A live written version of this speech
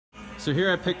So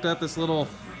here I picked up this little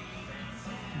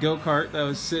go-kart that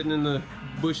was sitting in the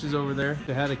bushes over there.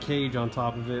 It had a cage on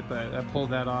top of it, but I pulled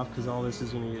that off because all this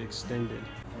is going to get extended.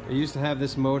 I used to have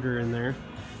this motor in there.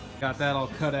 Got that all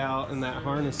cut out and that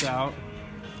harness out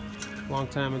a long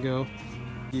time ago.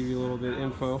 Give you a little bit of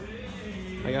info.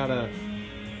 I got a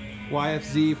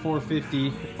YFZ 450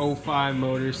 05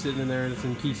 motor sitting in there, and it's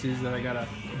in pieces that I gotta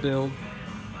build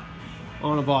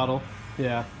on a bottle.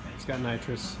 Yeah, it's got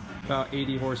nitrous. About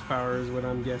 80 horsepower is what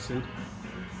I'm guessing.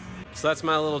 So that's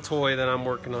my little toy that I'm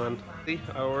working on.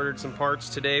 I ordered some parts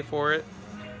today for it.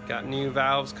 Got new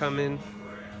valves coming,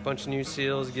 a bunch of new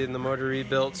seals, getting the motor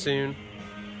rebuilt soon.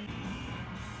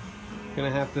 Gonna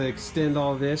have to extend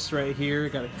all this right here.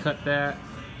 Gotta cut that,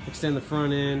 extend the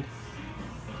front end,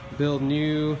 build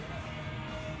new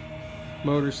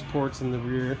motor supports in the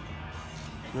rear.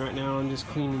 Right now I'm just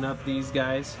cleaning up these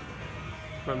guys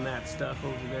from that stuff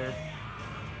over there.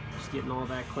 Just getting all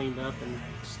that cleaned up and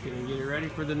just gonna get it ready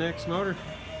for the next motor.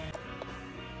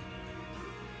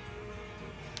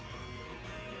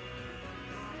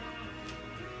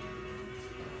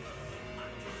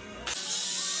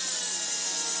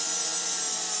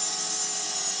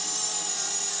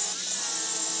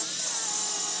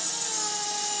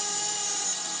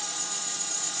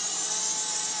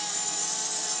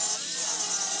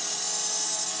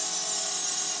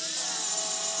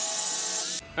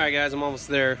 Alright guys, I'm almost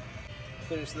there.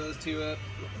 Finish those two up.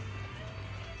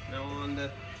 Now on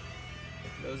to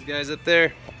those guys up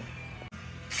there.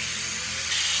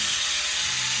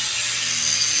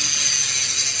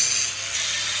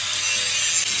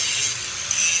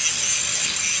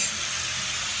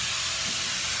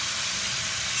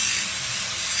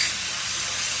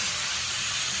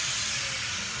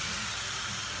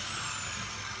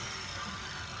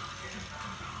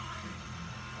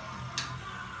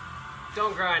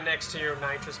 Don't grind next to your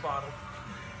nitrous bottle.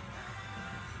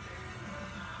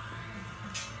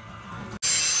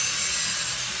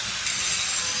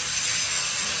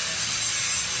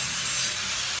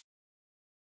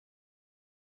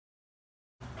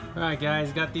 Alright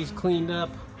guys, got these cleaned up.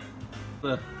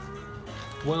 The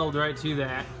weld right to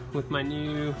that with my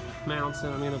new mounts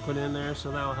that I'm going to put in there,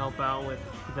 so that'll help out with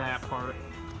that part.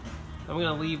 I'm going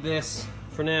to leave this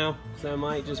for now because I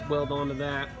might just weld onto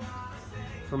that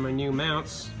for my new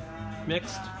mounts.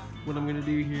 Next, what I'm gonna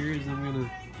do here is I'm gonna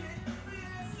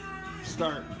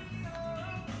start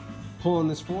pulling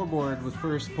this floorboard with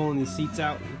first pulling these seats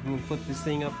out. I'm gonna flip this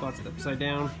thing up upside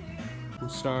down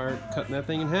and start cutting that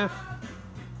thing in half.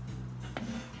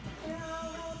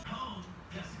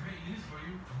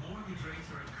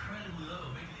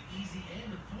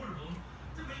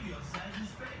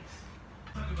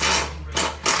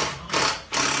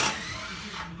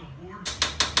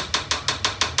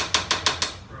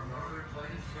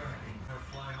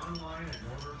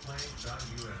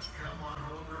 Come on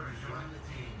over and join the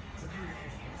team.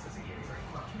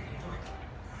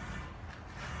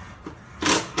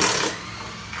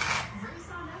 Race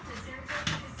on up to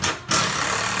Saratoga Casino.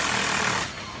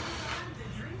 The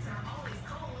drinks are always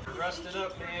cold. Rusted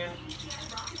up, man.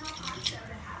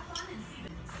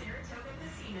 Saratoga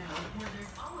Casino, where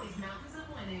there's always mountains of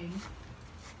winning.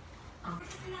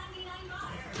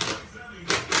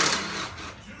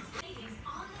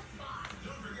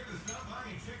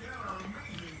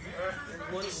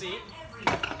 One seat.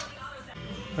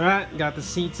 Alright, got the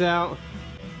seats out.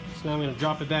 So now I'm going to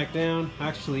drop it back down.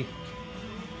 Actually,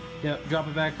 yep, drop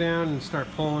it back down and start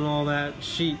pulling all that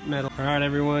sheet metal. Alright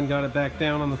everyone, got it back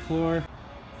down on the floor.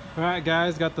 Alright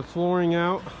guys, got the flooring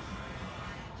out.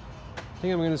 I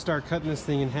think I'm going to start cutting this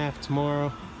thing in half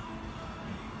tomorrow.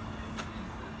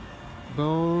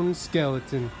 Bone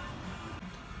skeleton.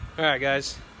 Alright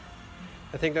guys,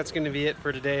 I think that's going to be it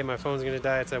for today. My phone's going to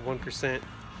die. It's at 1%.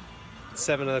 It's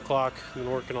 7 o'clock. I've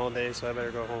been working all day, so I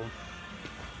better go home.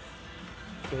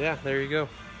 But yeah, there you go.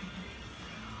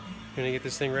 Gonna get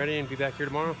this thing ready and be back here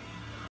tomorrow.